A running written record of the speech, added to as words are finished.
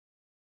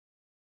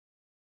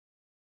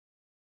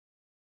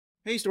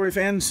Hey story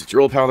fans, it's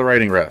your old pal the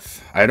Writing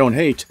Ref. I don't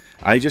hate,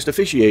 I just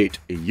officiate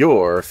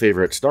your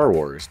favorite Star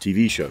Wars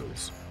TV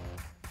shows.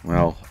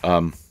 Well,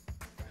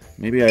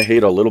 maybe I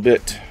hate a little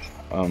bit.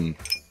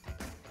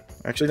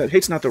 Actually, that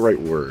hate's not the right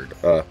word.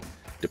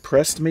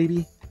 Depressed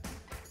maybe?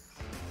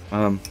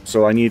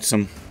 So I need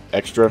some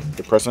extra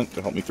depressant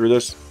to help me through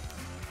this.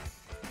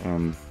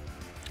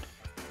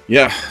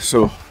 Yeah,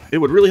 so it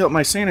would really help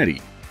my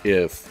sanity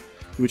if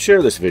you would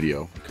share this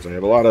video, because I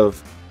have a lot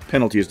of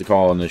penalties to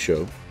call on this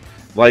show.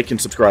 Like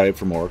and subscribe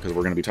for more, because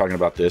we're going to be talking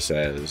about this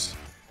as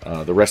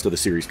the rest of the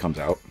series comes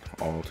out,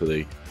 all to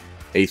the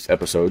 8th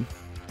episode,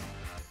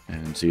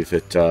 and see if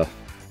it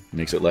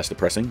makes it less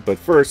depressing. But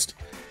first,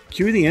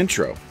 cue the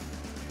intro.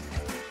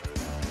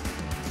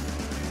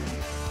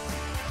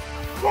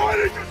 Why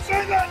did you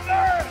say that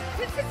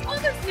name? It's his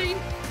mother's name.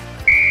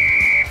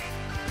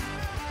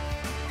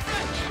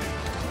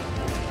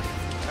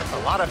 That's a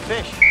lot of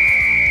fish.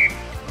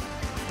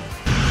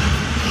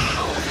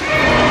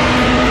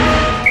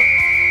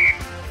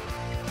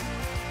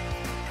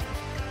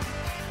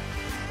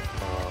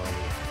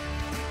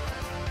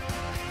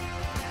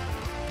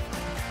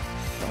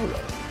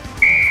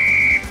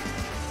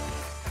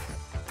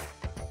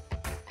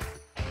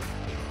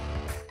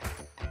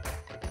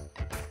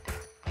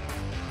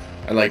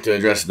 I'd like to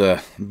address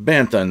the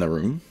bantha in the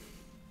room.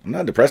 I'm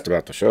not depressed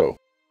about the show.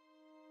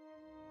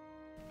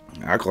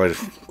 Acolyte is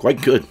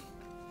quite good.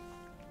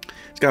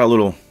 It's got a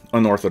little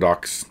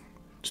unorthodox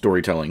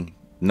storytelling,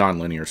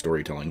 non-linear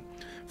storytelling,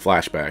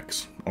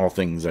 flashbacks, all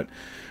things that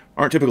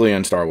aren't typically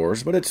in Star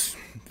Wars, but it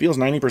feels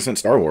 90%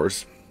 Star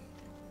Wars.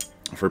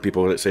 For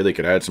people that say they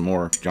could add some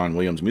more John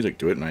Williams music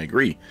to it, and I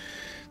agree.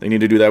 They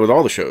need to do that with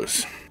all the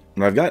shows.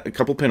 And I've got a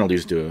couple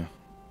penalties to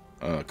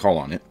call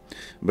on it.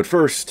 But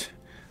first,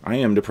 I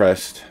am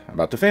depressed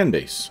about the fan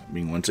base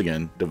being once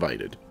again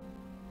divided.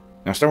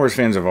 Now, Star Wars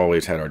fans have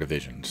always had our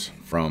divisions,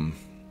 from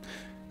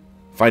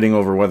fighting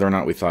over whether or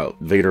not we thought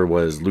Vader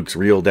was Luke's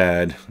real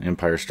dad,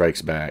 Empire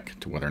Strikes Back,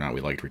 to whether or not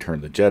we liked Return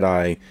of the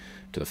Jedi,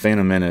 to the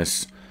Phantom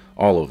Menace,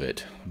 all of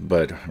it.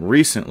 But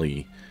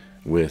recently,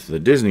 with the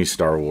Disney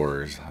Star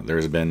Wars,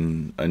 there's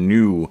been a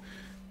new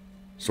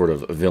sort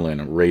of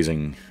villain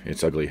raising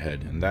its ugly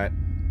head, and that...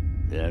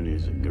 There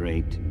is a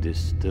great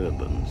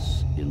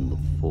disturbance in the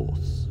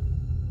Force.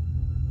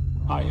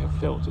 I have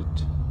felt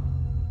it.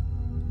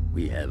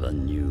 We have a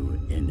new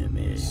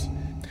enemy.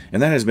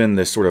 And that has been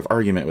this sort of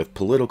argument with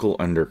political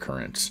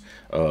undercurrents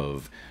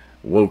of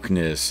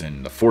wokeness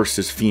and the Force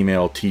is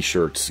female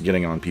t-shirts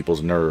getting on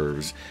people's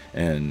nerves,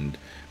 and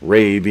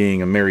Rey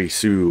being a Mary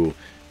Sue,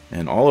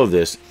 and all of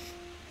this.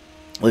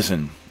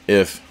 Listen,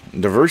 if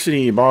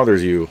diversity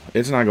bothers you,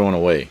 it's not going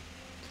away.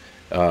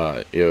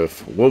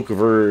 If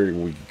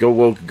go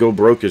woke, go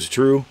broke is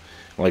true,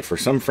 like for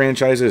some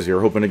franchises,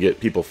 you're hoping to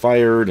get people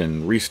fired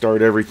and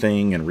restart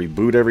everything and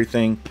reboot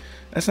everything.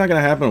 That's not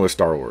going to happen with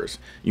Star Wars.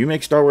 You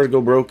make Star Wars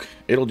go broke,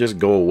 it'll just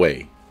go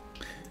away.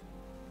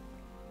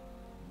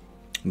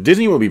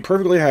 Disney will be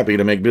perfectly happy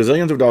to make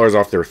bazillions of dollars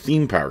off their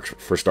theme parks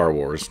for Star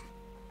Wars.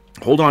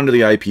 Hold on to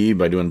the IP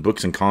by doing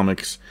books and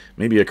comics,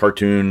 maybe a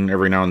cartoon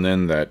every now and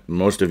then that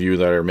most of you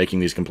that are making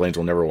these complaints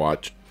will never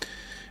watch.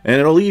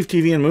 And it'll leave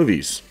TV and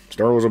movies.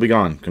 Star Wars will be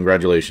gone.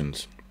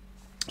 Congratulations.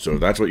 So if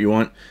that's what you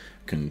want,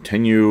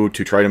 continue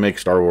to try to make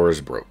Star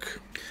Wars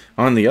broke.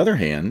 On the other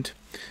hand,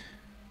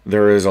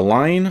 there is a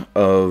line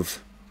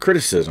of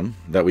criticism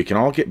that we can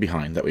all get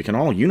behind, that we can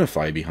all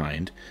unify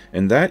behind,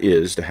 and that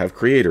is to have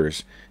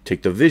creators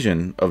take the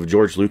vision of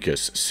George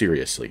Lucas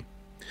seriously.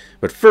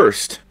 But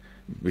first,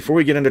 before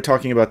we get into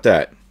talking about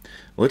that,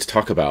 let's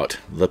talk about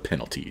the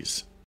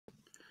penalties.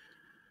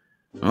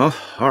 Well,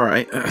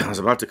 alright, I was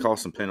about to call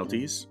some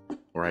penalties,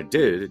 or I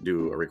did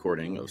do a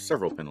recording of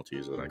several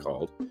penalties that I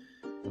called,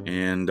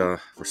 and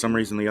for some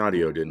reason the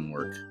audio didn't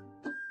work.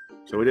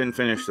 So we didn't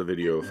finish the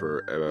video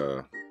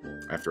for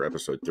after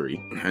episode 3,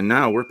 and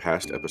now we're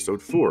past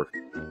episode 4,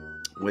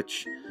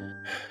 which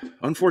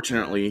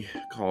unfortunately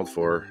called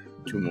for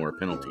 2 more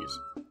penalties.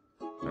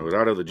 I was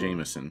out of the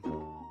Jameson.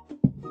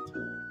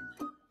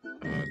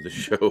 This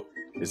show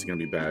is going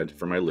to be bad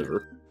for my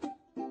liver.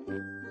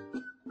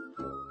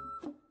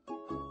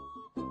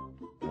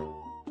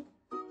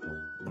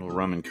 A little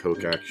rum and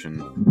coke action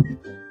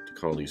to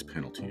call these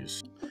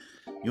penalties.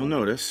 You'll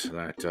notice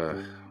that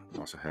I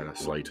also had a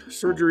slight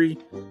surgery,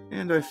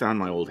 and I found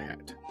my old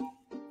hat.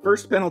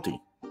 First penalty.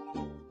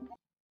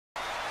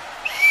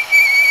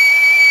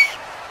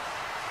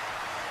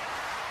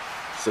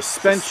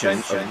 Suspension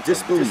of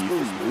disbelief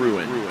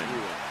ruined.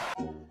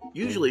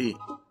 Usually,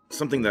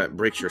 something that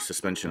breaks your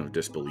suspension of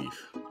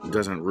disbelief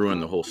doesn't ruin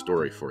the whole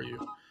story for you.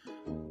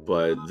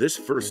 But this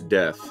first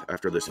death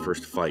after this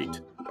first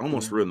fight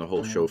almost ruined the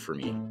whole show for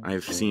me.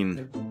 I've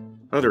seen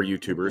other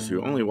YouTubers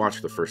who only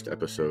watched the first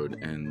episode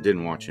and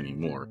didn't watch any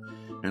more,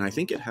 and I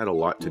think it had a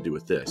lot to do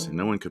with this, and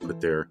no one could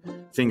put their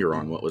finger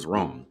on what was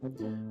wrong.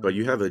 But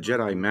you have a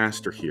Jedi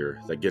Master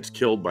here that gets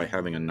killed by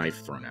having a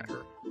knife thrown at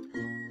her.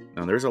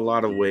 Now, there's a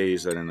lot of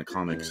ways that in the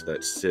comics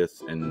that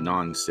Sith and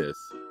non-Sith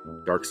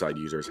dark side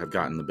users have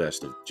gotten the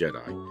best of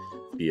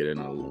Jedi, be it in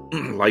a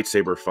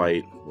lightsaber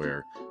fight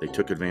where they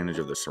took advantage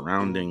of the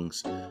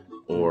surroundings,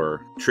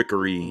 or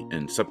trickery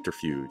and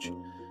subterfuge.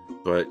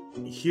 But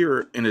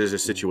here it is a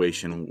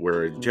situation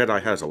where a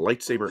Jedi has a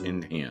lightsaber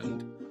in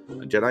hand,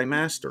 a Jedi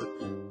Master,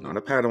 not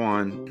a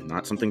Padawan,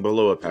 not something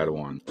below a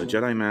Padawan, a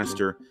Jedi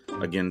Master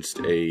against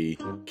a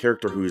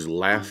character who's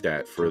laughed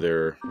at for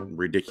their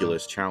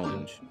ridiculous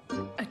challenge.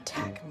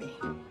 Attack me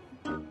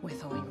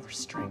with all your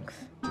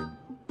strength.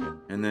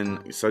 And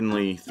then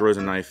suddenly throws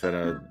a knife at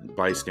a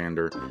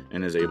bystander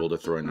and is able to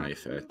throw a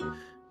knife at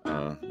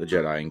the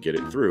Jedi and get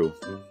it through.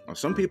 Now,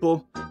 some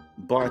people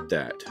bought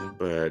that,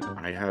 but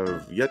I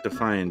have yet to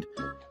find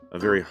a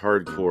very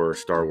hardcore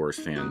Star Wars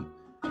fan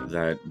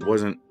that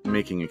wasn't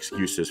making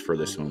excuses for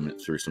this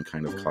moment through some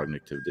kind of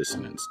cognitive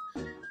dissonance.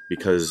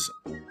 Because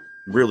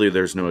really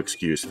there's no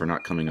excuse for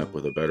not coming up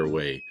with a better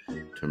way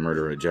to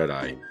murder a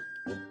Jedi,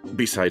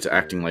 besides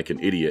acting like an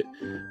idiot.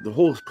 The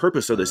whole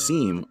purpose of the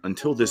scene,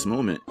 until this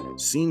moment,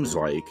 seems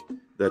like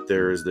that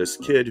there's this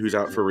kid who's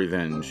out for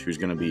revenge, who's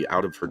going to be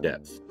out of her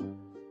depth.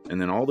 And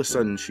then all of a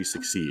sudden she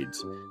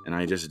succeeds. And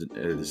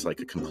it's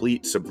like a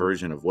complete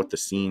subversion of what the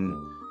scene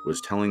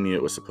was telling me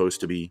it was supposed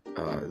to be.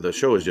 The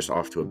show is just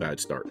off to a bad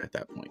start at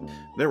that point.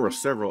 There were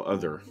several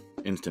other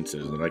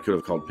instances that I could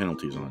have called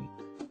penalties on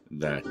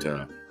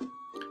that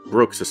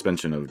broke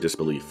suspension of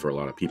disbelief for a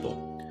lot of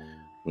people.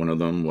 One of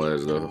them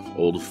was the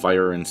old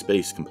fire in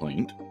space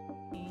complaint.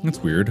 That's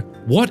weird.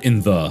 What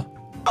in the...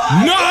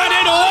 Not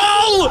at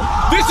all!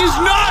 This is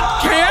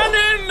not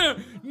canon!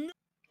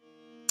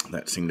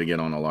 That seemed to get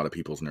on a lot of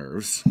people's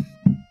nerves.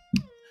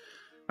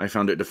 I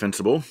found it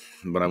defensible,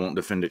 but I won't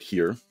defend it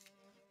here.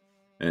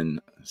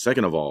 And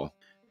second of all,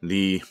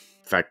 the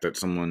fact that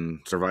someone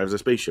survives a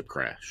spaceship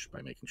crash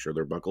by making sure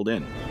they're buckled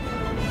in.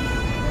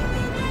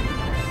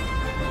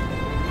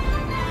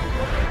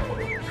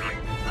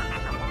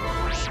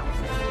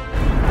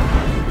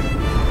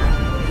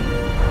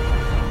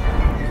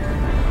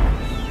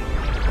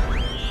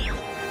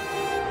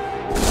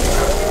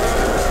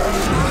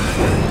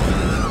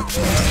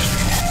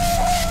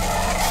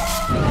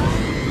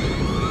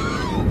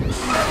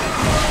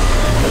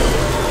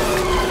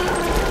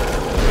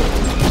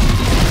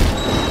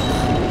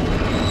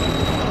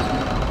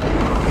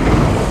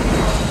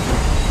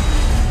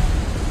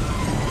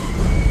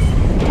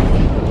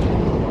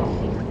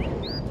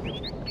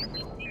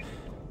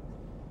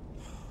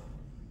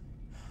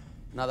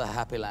 Another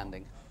happy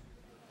landing.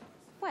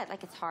 What,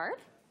 like it's hard?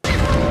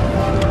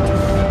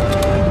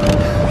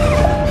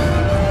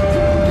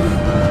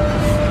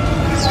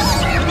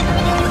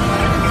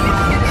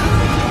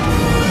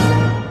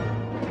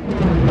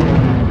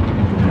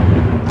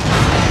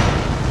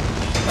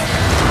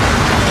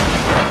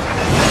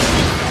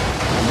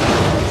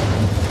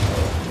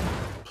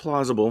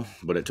 Plausible,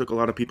 but it took a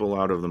lot of people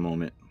out of the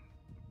moment,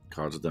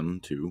 caused them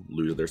to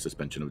lose their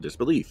suspension of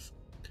disbelief.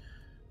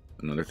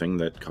 Another thing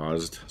that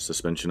caused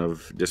suspension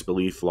of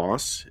disbelief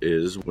loss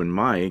is when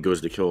Mai goes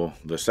to kill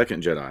the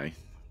second Jedi,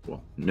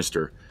 well,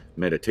 Mr.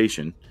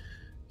 Meditation,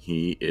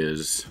 he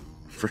is,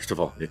 first of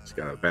all, he's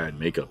got a bad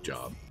makeup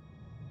job.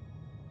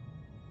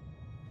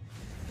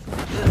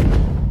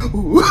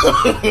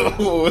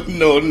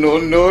 No, no,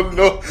 no,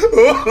 no.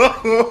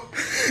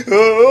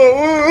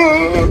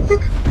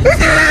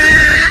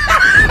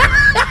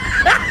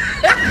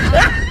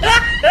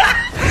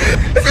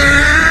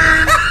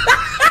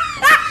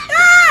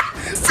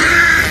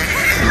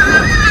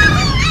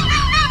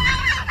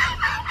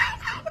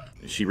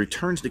 She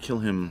returns to kill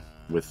him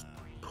with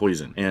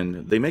poison,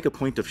 and they make a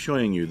point of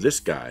showing you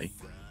this guy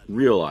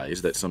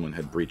realized that someone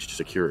had breached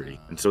security,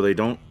 and so they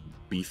don't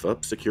beef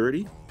up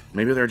security.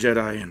 Maybe they're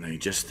Jedi and they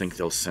just think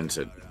they'll sense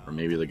it, or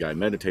maybe the guy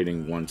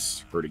meditating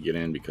wants her to get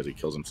in because he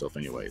kills himself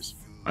anyways.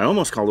 I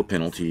almost called a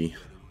penalty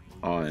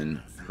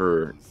on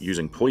her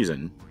using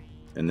poison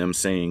and them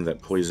saying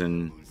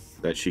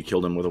that she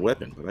killed him with a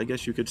weapon, but I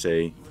guess you could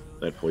say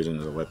that poison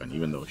is a weapon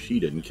even though she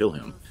didn't kill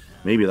him.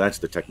 Maybe that's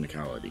the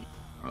technicality.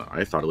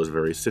 I thought it was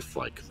very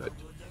Sith-like that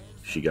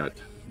she got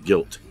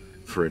guilt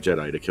for a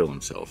Jedi to kill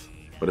himself.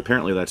 But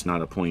apparently that's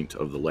not a point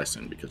of the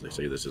lesson, because they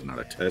say this is not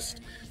a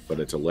test, but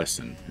it's a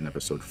lesson in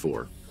Episode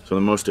 4. So the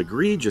most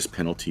egregious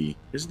penalty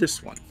is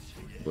this one.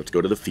 Let's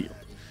go to the field.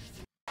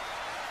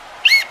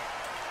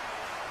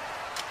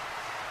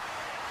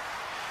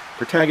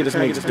 Protagonist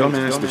makes a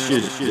dumbass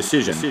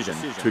decision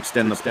to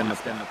extend the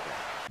plot.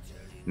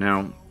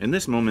 Now, in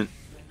this moment,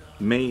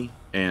 May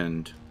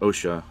and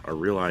Osha are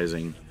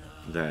realizing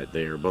that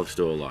they are both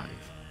still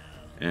alive,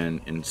 and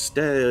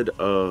instead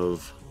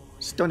of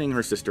stunning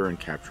her sister and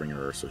capturing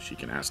her so she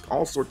can ask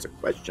all sorts of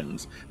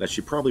questions that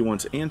she probably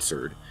wants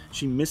answered,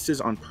 she misses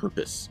on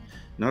purpose.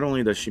 Not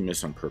only does she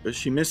miss on purpose,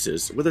 she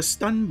misses with a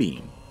stun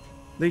beam.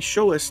 They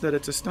show us that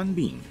it's a stun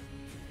beam.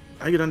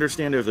 I could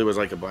understand if there was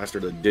like a blaster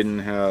that didn't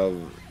have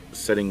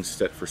settings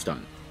set for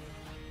stun,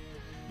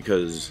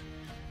 because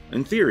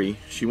in theory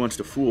she wants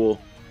to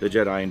fool the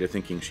Jedi into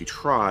thinking she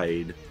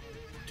tried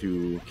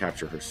to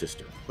capture her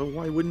sister. But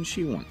why wouldn't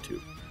she want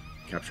to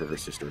capture her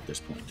sister at this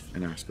point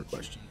and ask her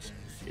questions?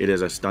 It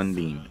is a stun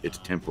beam. It's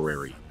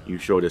temporary. You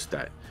showed us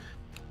that.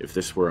 If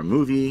this were a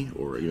movie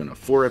or even a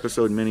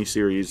 4-episode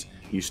miniseries,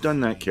 you stun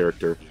that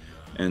character,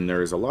 and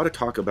there's a lot of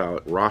talk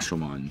about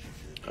Rashomon,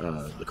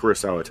 the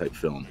Kurosawa type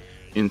film,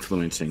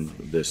 influencing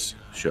this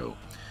show.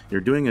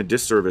 You're doing a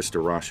disservice to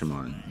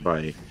Rashomon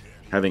by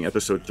having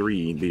episode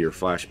 3 be your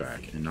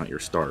flashback and not your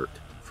start,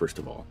 first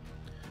of all.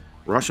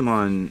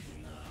 Rashomon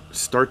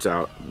starts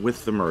out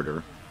with the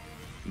murder,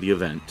 the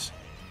event.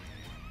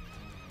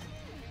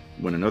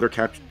 When another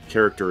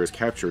character is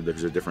captured,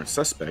 there's a different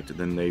suspect,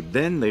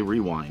 then they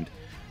rewind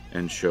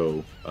and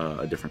show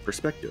a different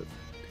perspective.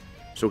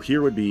 So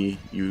here would be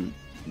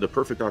the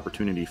perfect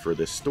opportunity for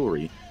this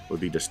story would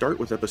be to start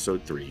with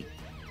episode 3,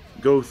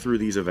 go through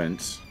these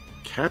events,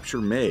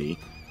 capture May,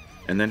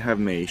 and then have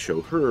May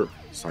show her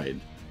side.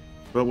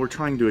 But we're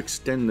trying to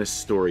extend this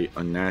story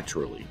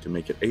unnaturally to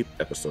make it 8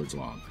 episodes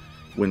long,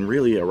 when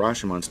really a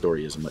Rashomon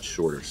story is a much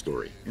shorter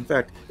story. In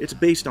fact, it's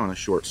based on a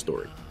short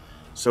story.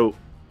 So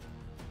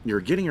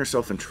you're getting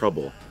yourself in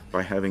trouble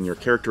by having your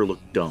character look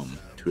dumb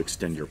to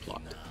extend your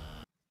plot.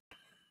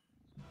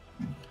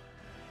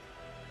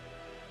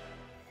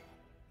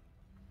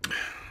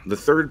 The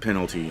third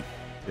penalty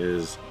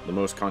is the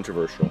most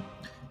controversial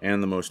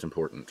and the most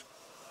important.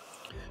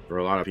 For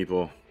a lot of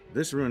people,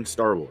 this ruins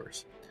Star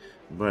Wars,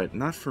 but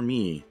not for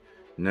me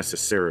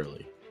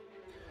necessarily.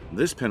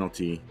 This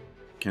penalty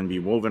can be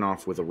woven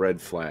off with a red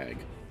flag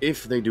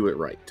if they do it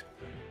right.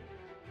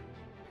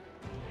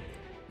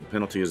 The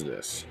penalty is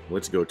this.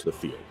 Let's go to the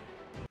field.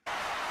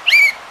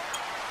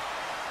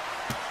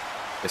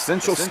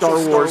 Essential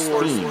Star Wars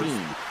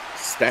theme.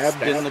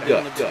 Stabbed in the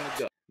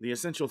gut. The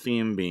essential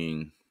theme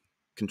being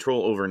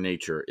control over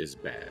nature is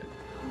bad.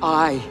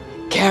 I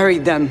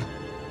carried them.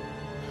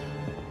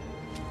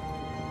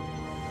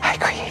 I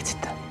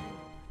created them.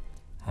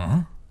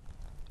 Huh?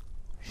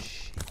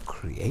 She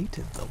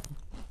created them?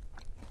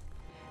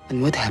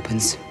 And what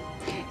happens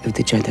if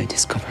the Jedi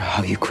discover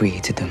how you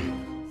created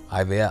them?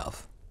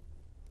 IVF.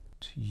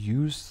 To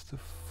use the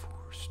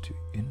Force to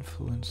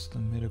influence the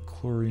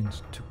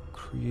midichlorians to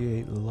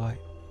create light.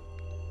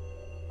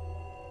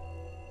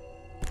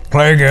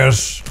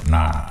 Plagueis.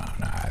 Nah,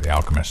 the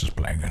alchemist is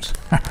Plagueis.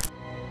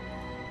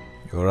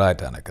 You're right,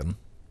 Anakin.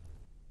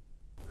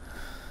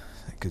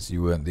 Because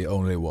you weren't the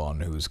only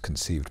one who was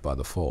conceived by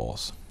the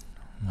Force.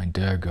 My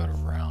dad got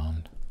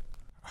around.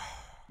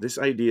 This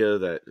idea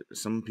that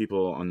some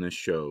people on this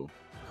show,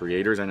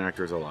 creators and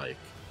actors alike,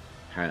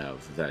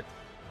 have that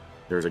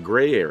there's a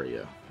gray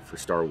area for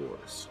Star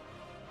Wars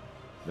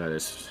that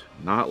is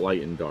not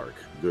light and dark,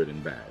 good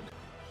and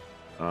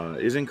bad,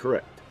 is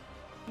incorrect.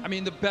 I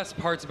mean, the best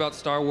parts about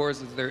Star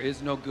Wars is there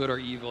is no good or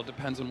evil.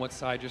 Depends on what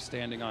side you're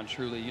standing on,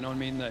 truly. You know what I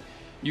mean? That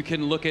you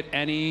can look at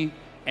any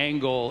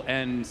angle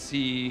and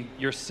see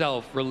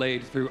yourself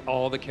relayed through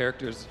all the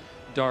characters,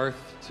 Darth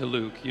to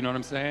Luke. You know what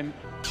I'm saying?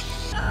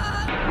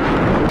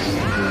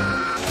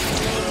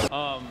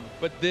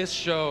 But this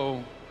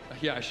show,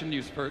 yeah, I shouldn't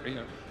use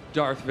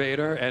Darth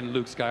Vader and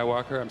Luke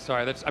Skywalker. I'm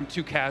sorry, I'm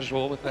too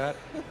casual with that.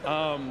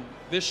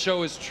 This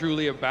show is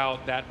truly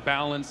about that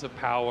balance of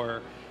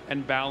power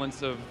and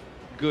balance of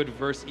good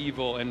versus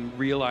evil, and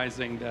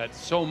realizing that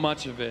so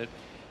much of it,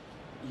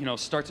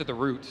 starts at the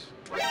root,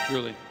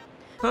 truly.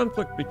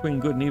 Conflict between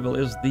good and evil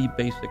is the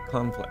basic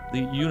conflict.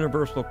 The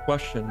universal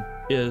question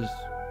is,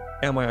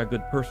 am I a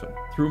good person?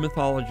 Through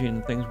mythology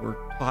and things, we're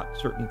taught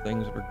certain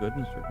things that are good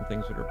and certain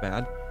things that are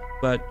bad.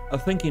 But a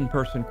thinking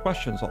person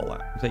questions all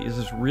that and say, is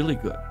this really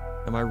good?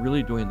 Am I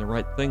really doing the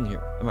right thing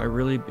here? Am I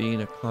really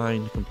being a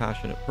kind,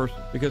 compassionate person?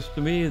 Because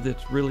to me,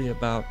 it's really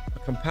about a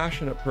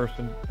compassionate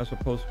person as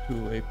opposed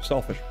to a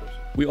selfish person.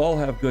 We all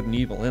have good and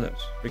evil in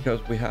us because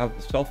we have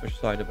the selfish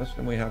side of us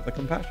and we have the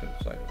compassionate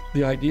side of us.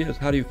 The idea is,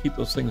 how do you keep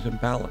those things in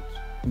balance?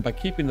 And by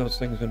keeping those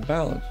things in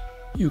balance,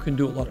 you can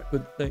do a lot of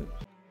good things.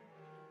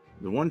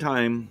 The one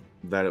time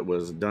that it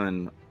was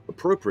done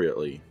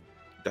appropriately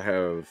to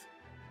have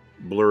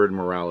blurred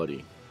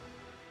morality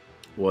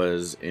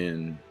was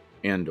in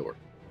Andor.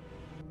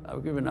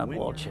 I've given up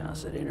all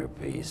chance at inner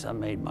peace. I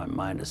made my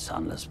mind a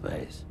sunless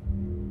space.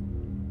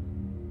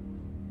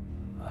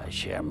 I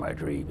share my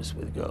dreams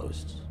with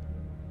ghosts.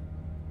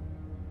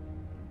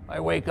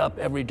 I wake up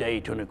every day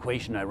to an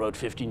equation I wrote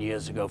 15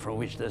 years ago from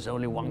which there's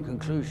only one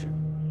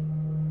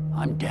conclusion.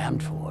 I'm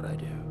damned for what I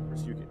do.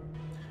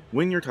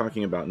 When you're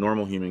talking about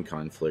normal human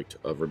conflict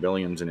of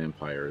rebellions and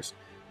empires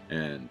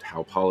and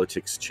how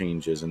politics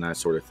changes and that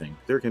sort of thing,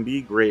 there can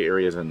be gray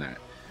areas in that.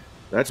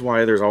 That's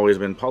why there's always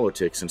been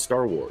politics in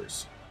Star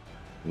Wars.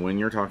 When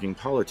you're talking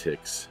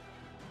politics,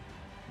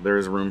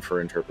 there's room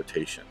for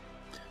interpretation.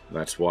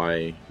 That's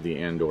why the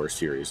Andor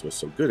series was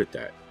so good at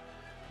that.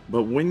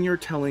 But when you're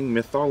telling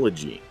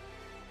mythology,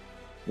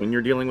 when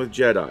you're dealing with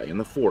Jedi and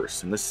the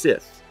Force and the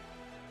Sith,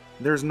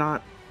 there's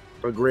not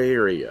a gray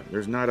area.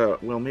 There's not a,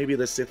 well, maybe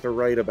the Sith are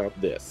right about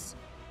this.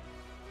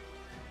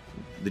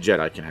 The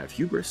Jedi can have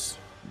hubris.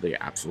 They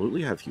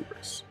absolutely have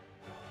hubris.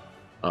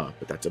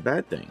 But that's a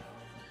bad thing.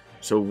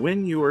 So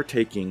when you are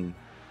taking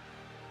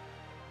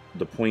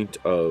the point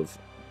of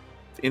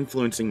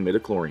influencing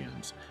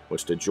midichlorians,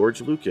 which to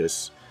George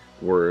Lucas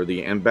were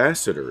the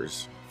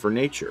ambassadors for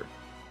nature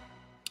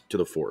to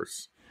the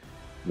Force.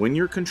 When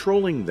you're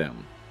controlling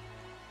them,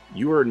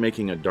 you are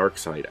making a dark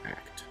side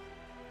act.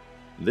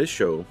 This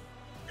show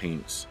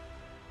paints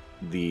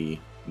the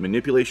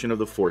manipulation of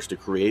the Force to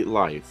create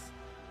life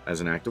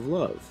as an act of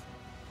love.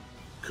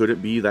 Could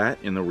it be that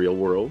in the real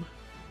world?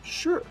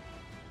 Sure.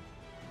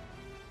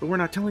 But we're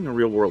not telling a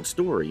real world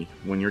story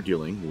when you're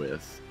dealing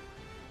with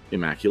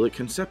Immaculate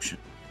Conception.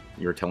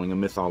 You're telling a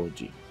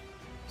mythology.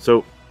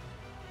 So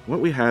what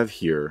we have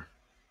here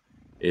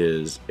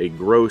is a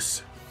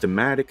gross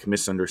thematic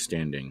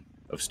misunderstanding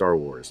of Star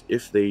Wars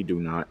if they do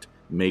not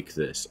make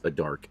this a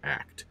dark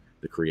act,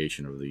 the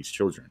creation of these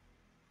children.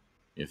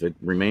 If it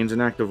remains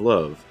an act of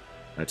love,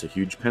 that's a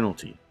huge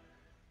penalty.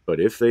 But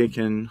if they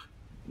can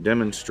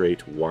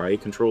demonstrate why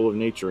control of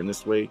nature in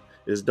this way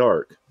is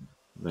dark,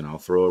 then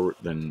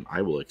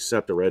I will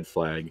accept a red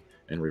flag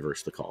and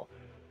reverse the call.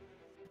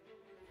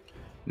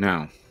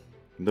 Now,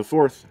 the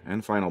fourth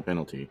and final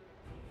penalty.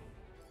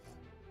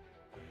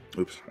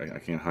 Oops, I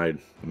can't hide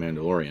The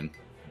Mandalorian.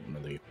 One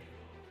of the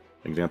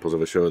examples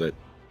of a show that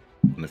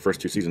in the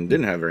first 2 seasons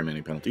didn't have very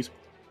many penalties.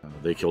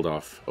 They killed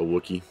off a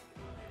Wookiee.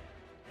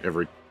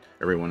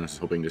 Everyone is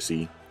hoping to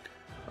see.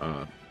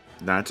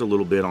 That's a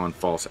little bit on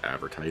false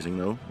advertising,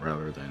 though,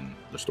 rather than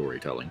the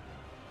storytelling.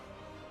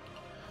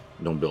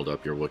 Don't build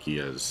up your Wookiee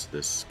as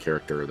this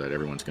character that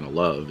everyone's going to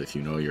love if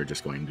you know you're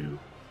just going to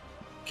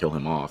kill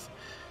him off.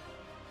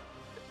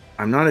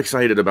 I'm not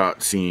excited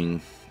about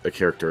seeing a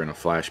character in a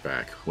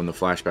flashback when the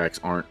flashbacks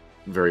aren't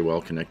very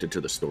well connected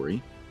to the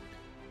story.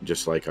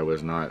 Just like I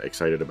was not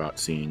excited about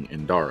seeing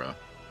Indara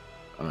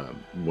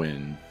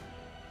when,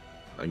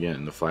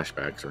 again, the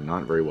flashbacks are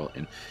not very well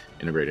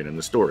integrated in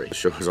the story. The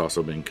show has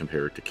also been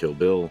compared to Kill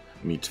Bill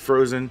meets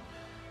Frozen.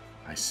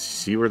 I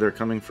see where they're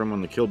coming from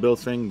on the Kill Bill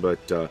thing,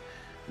 but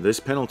this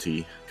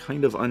penalty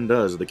kind of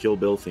undoes the Kill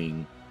Bill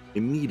thing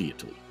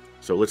immediately.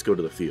 So let's go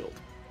to the field.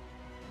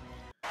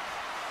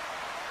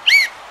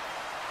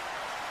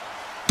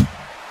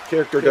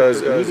 Character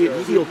does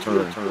immediate heel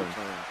turn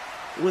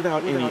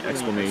without any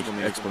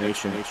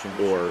explanation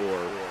or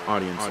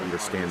audience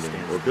understanding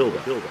or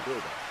build-up.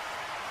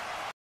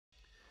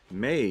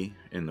 May,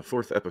 in the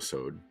 4th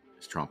episode,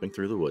 is tromping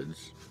through the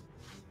woods,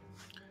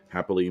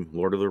 happily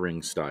Lord of the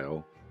Rings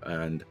style,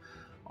 and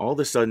all of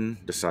a sudden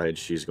decides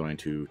she's going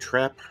to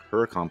trap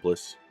her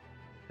accomplice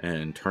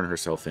and turn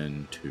herself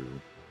into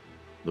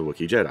the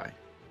Wookiee Jedi.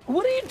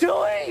 What are you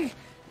doing?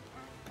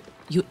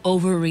 You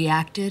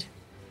overreacted?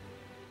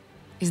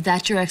 Is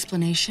that your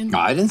explanation? No,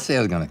 I didn't say I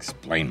was going to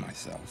explain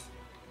myself.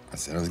 I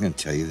said I was going to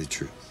tell you the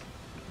truth.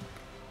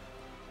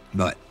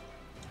 But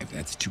if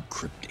that's too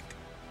cryptic,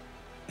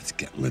 let's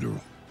get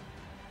literal.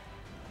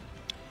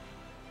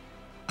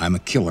 I'm a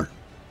killer.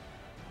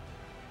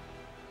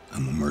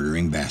 I'm a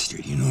murdering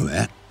bastard, you know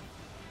that?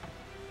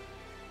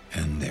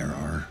 And there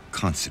are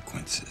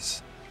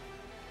consequences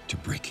to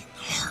breaking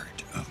the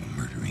heart of a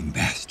murdering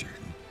bastard.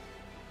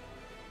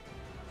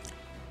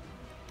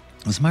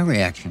 Was my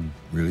reaction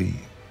really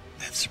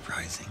that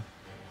surprising?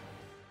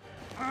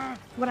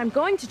 What I'm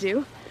going to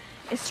do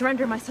is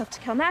surrender myself to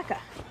Kelnaka,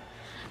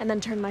 and then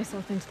turn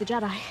myself into the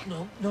Jedi.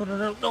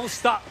 No,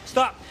 stop.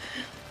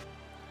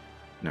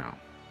 Now,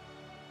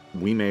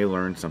 we may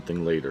learn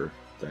something later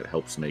that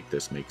helps make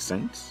this make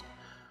sense,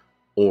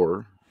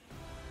 or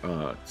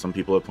some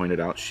people have pointed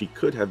out she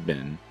could have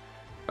been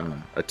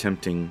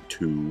attempting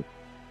to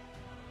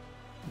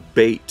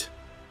bait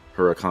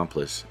her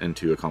accomplice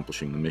into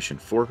accomplishing the mission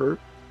for her,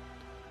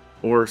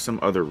 or some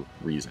other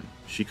reason.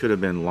 She could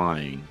have been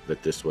lying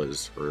that this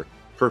was her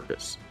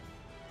purpose.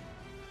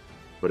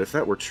 But if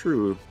that were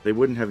true, they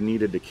wouldn't have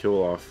needed to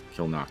kill off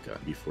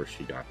Kelnaka before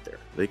she got there.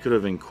 They could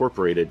have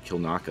incorporated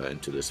Kelnaka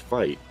into this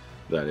fight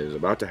that is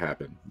about to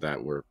happen,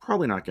 that we're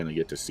probably not going to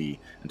get to see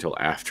until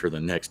after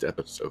the next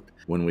episode,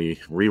 when we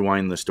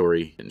rewind the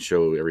story and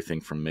show everything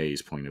from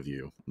May's point of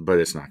view. But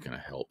it's not going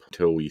to help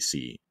until we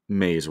see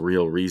May's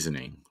real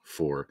reasoning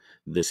for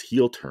this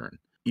heel turn.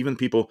 Even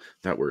people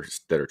that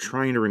are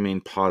trying to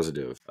remain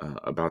positive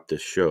about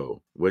this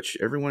show, which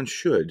everyone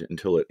should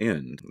until it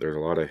ends, there's a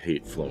lot of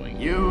hate flowing.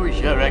 Use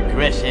your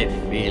aggressive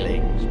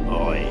feelings,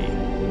 boy.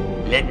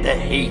 Let the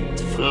hate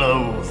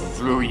flow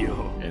through you.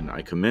 And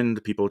I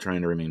commend people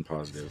trying to remain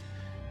positive.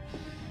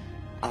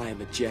 I am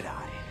a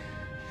Jedi,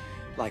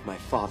 like my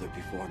father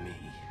before me.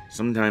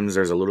 Sometimes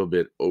there's a little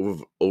bit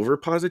over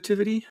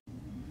positivity.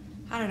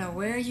 I don't know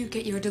where you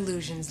get your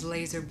delusions,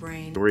 laser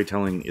brain.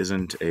 Storytelling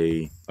isn't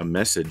a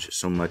message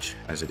so much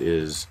as it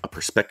is a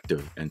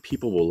perspective, and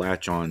people will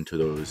latch on to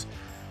those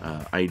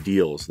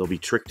ideals. They'll be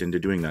tricked into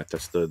doing that.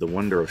 That's the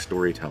wonder of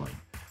storytelling.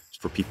 It's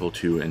for people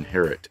to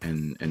inherit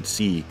and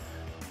see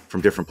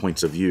from different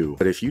points of view.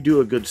 But if you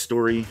do a good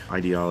story,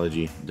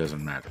 ideology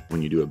doesn't matter.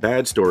 When you do a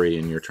bad story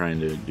and you're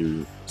trying to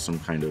do some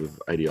kind of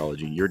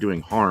ideology, you're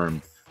doing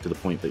harm to the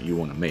point that you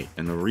want to make.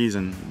 And the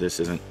reason this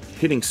isn't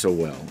hitting so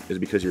well is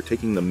because you're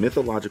taking the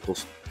mythological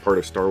part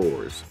of Star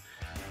Wars,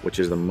 which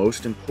is the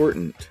most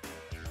important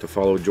to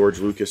follow George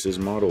Lucas's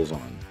models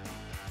on,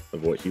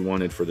 of what he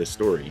wanted for this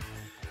story.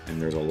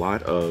 And there's a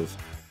lot of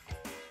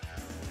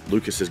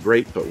Lucas is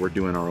great, but we're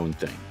doing our own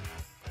thing.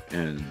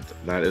 And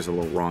that is a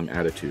little wrong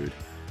attitude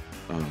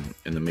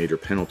in the major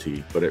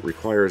penalty, but it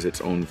requires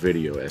its own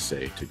video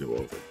essay to go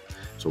over.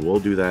 So we'll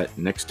do that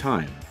next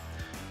time.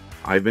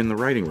 I've been the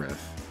writing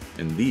ref,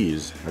 and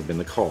these have been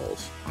the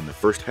calls on the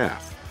first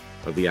half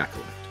of the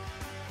Acolyte.